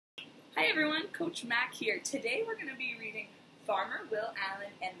Hi everyone, Coach Mac here. Today we're going to be reading Farmer Will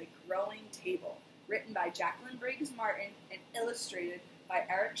Allen and the Growing Table, written by Jacqueline Briggs Martin and illustrated by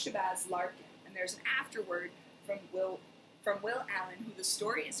Eric Shabazz Larkin. And there's an afterword from Will Allen, who the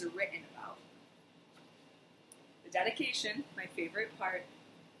story is written about. The dedication, my favorite part,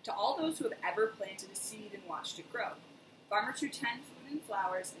 to all those who have ever planted a seed and watched it grow. Farmers who tend food and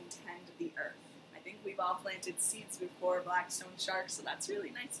flowers and tend the earth. I think we've all planted seeds before, Blackstone Sharks, so that's really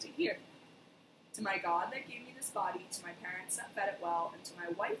nice to hear. To my God that gave me this body, to my parents that fed it well, and to my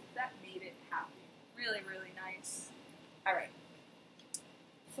wife that made it happy. Really, really nice. All right.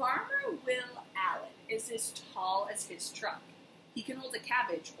 Farmer Will Allen is as tall as his truck. He can hold a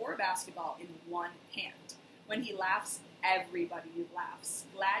cabbage or a basketball in one hand. When he laughs, everybody laughs,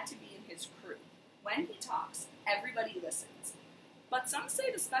 glad to be in his crew. When he talks, everybody listens. But some say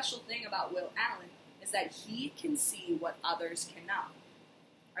the special thing about Will Allen is that he can see what others cannot.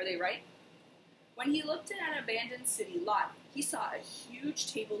 Are they right? When he looked at an abandoned city lot, he saw a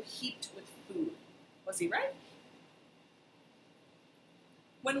huge table heaped with food. Was he right?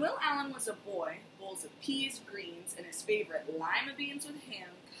 When Will Allen was a boy, bowls of peas, greens, and his favorite lima beans with ham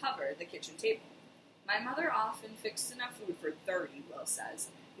covered the kitchen table. My mother often fixed enough food for 30, Will says.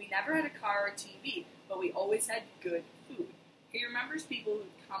 We never had a car or TV, but we always had good food. He remembers people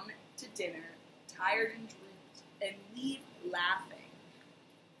who'd come to dinner, tired and drooped, and leave laughing.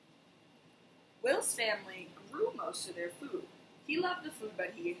 Will's family grew most of their food. He loved the food,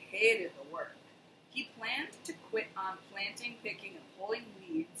 but he hated the work. He planned to quit on planting, picking, and pulling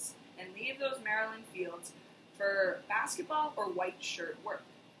weeds and leave those Maryland fields for basketball or white shirt work.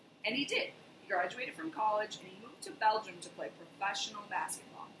 And he did. He graduated from college and he moved to Belgium to play professional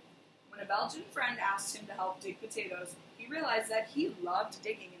basketball. When a Belgian friend asked him to help dig potatoes, he realized that he loved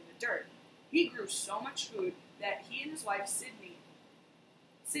digging in the dirt. He grew so much food that he and his wife,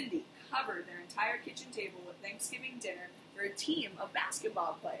 Cindy, covered their entire kitchen table with Thanksgiving dinner for a team of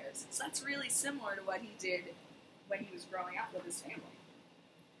basketball players. So that's really similar to what he did when he was growing up with his family.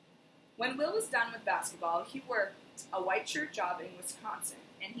 When Will was done with basketball, he worked a white shirt job in Wisconsin,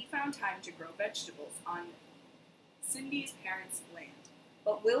 and he found time to grow vegetables on Cindy's parents' land.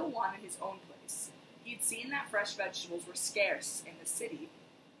 But Will wanted his own place. He'd seen that fresh vegetables were scarce in the city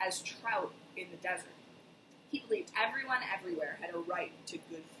as trout in the desert. He believed everyone everywhere had a right to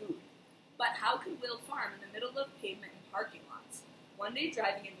good food. But how could Will farm in the middle of pavement and parking lots? One day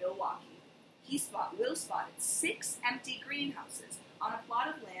driving in Milwaukee, Will spotted 6 empty greenhouses on a plot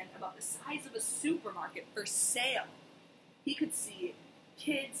of land about the size of a supermarket for sale. He could see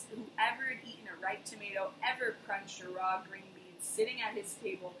kids who ever had eaten a ripe tomato, ever crunched a raw green bean, sitting at his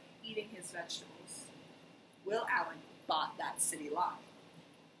table eating his vegetables. Will Allen bought that city lot.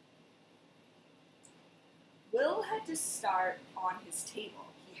 Will had to start on his table.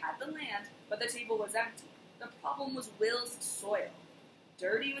 He had the land, but the table was empty. The problem was Will's soil.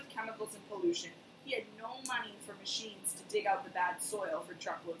 Dirty with chemicals and pollution, he had no money for machines to dig out the bad soil for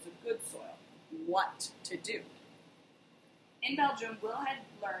truckloads of good soil. What to do? In Belgium, Will had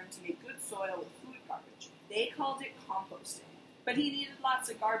learned to make good soil with food garbage. They called it composting, but he needed lots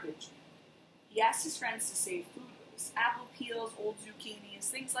of garbage. He asked his friends to save food waste, apple peels, old zucchinis,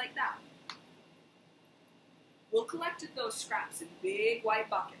 things like that. Will collected those scraps in big white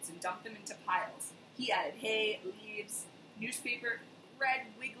buckets and dumped them into piles. He added hay, leaves, newspaper, red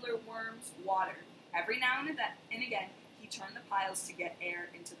wiggler worms, water. Every now and again, he turned the piles to get air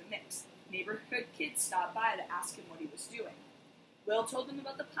into the mix. Neighborhood kids stopped by to ask him what he was doing. Will told them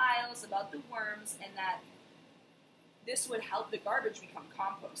about the piles, about the worms, and that this would help the garbage become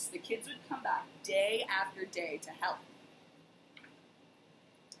compost. The kids would come back day after day to help.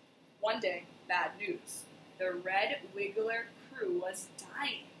 One day, bad news. The red wiggler crew was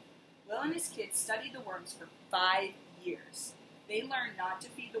dying. Will and his kids studied the worms for 5 years. They learned not to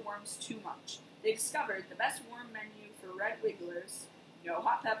feed the worms too much. They discovered the best worm menu for red wigglers: no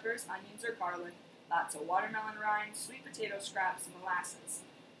hot peppers, onions, or garlic, lots of watermelon rind, sweet potato scraps, and molasses.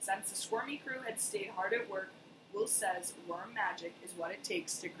 Since the squirmy crew had stayed hard at work, Will says worm magic is what it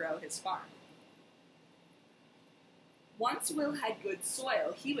takes to grow his farm. Once Will had good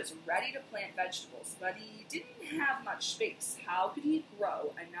soil, he was ready to plant vegetables, but he didn't have much space. How could he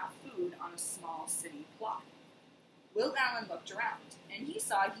grow enough food on a small city plot? Will Allen looked around, and he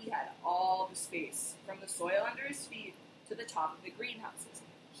saw he had all the space, from the soil under his feet to the top of the greenhouses.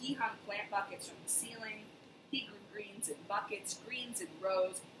 He hung plant buckets from the ceiling. He grew greens in buckets, greens in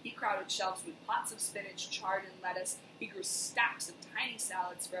rows. He crowded shelves with pots of spinach, chard, and lettuce. He grew stacks of tiny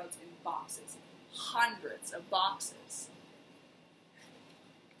salad sprouts in boxes. Hundreds of boxes.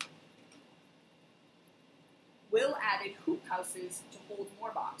 Will added hoop houses to hold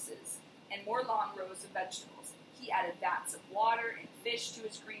more boxes. and more long rows of vegetables. He added vats of water and fish to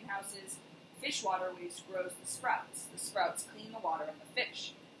his greenhouses. Fish water waste grows the sprouts. The sprouts clean the water and the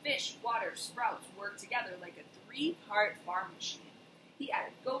fish. Fish, water, sprouts work together like a three-part farm machine. He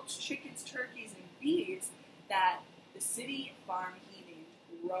added goats, chickens, turkeys, and bees that the city farm he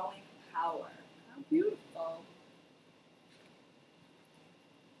named Growing Power. How beautiful.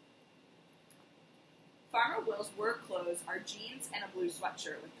 Farmer Will's work clothes are jeans and a blue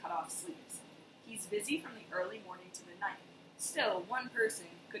sweatshirt with cut-off sleeves. He's busy from the early morning to the night. Still, one person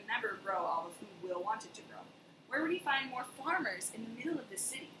could never grow all the food Will wanted to grow. Where would he find more farmers in the middle of the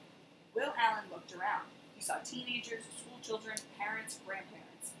city? Will Allen looked around. He saw teenagers, school children, parents,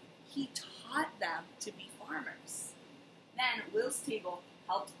 grandparents. He taught them to be farmers. Then Will's table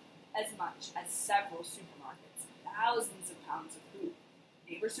helped as much as several supermarkets, thousands of pounds of food.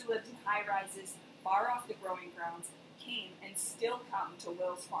 Neighbors who lived in high rises far off the growing grounds came and still come to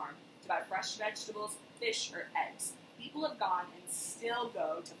Will's farm to buy fresh vegetables, fish, or eggs. People have gone and still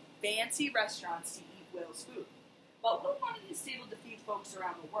go to fancy restaurants to eat Will's food. But Will wanted his table to feed folks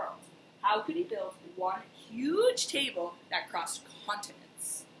around the world. How could he build one huge table that crossed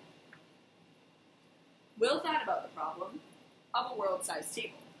continents? Will thought about the problem of a world-sized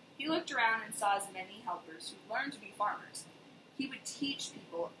table. He looked around and saw as many helpers who learned to be farmers. He would teach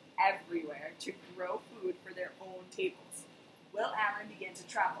people everywhere to grow food for their own tables. Will Allen began to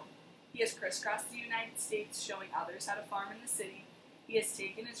travel. He has crisscrossed the United States, showing others how to farm in the city. He has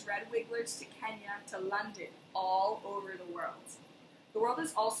taken his red wigglers to Kenya, to London, all over the world. The world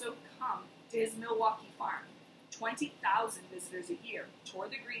has also come to his Milwaukee farm. 20,000 visitors a year tour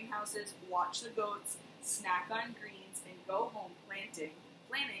the greenhouses, watch the goats, snack on greens, and go home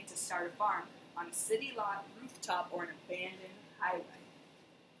planning to start a farm on a city lot, rooftop, or an abandoned highway.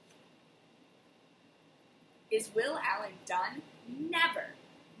 Is Will Allen done? Never!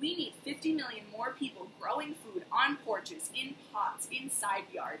 We need 50 million more people growing food on porches, in pots, in side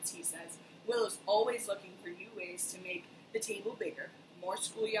yards, he says. Will is always looking for new ways to make the table bigger. More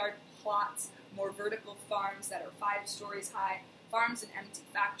schoolyard plots, more vertical farms that are 5 stories high, farms and empty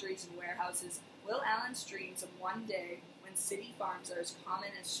factories and warehouses. Will Allen's dreams of one day when city farms are as common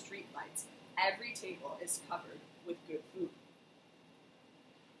as streetlights. Every table is covered with good food.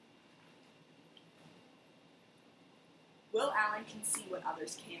 Will Allen can see what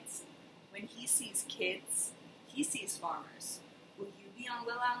others can't see. When he sees kids, he sees farmers. Will you be on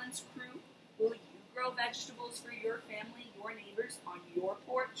Will Allen's crew? Will you grow vegetables for your family, your neighbors, on your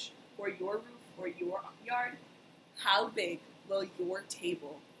porch, or your roof, or your yard? How big will your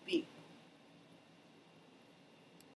table be?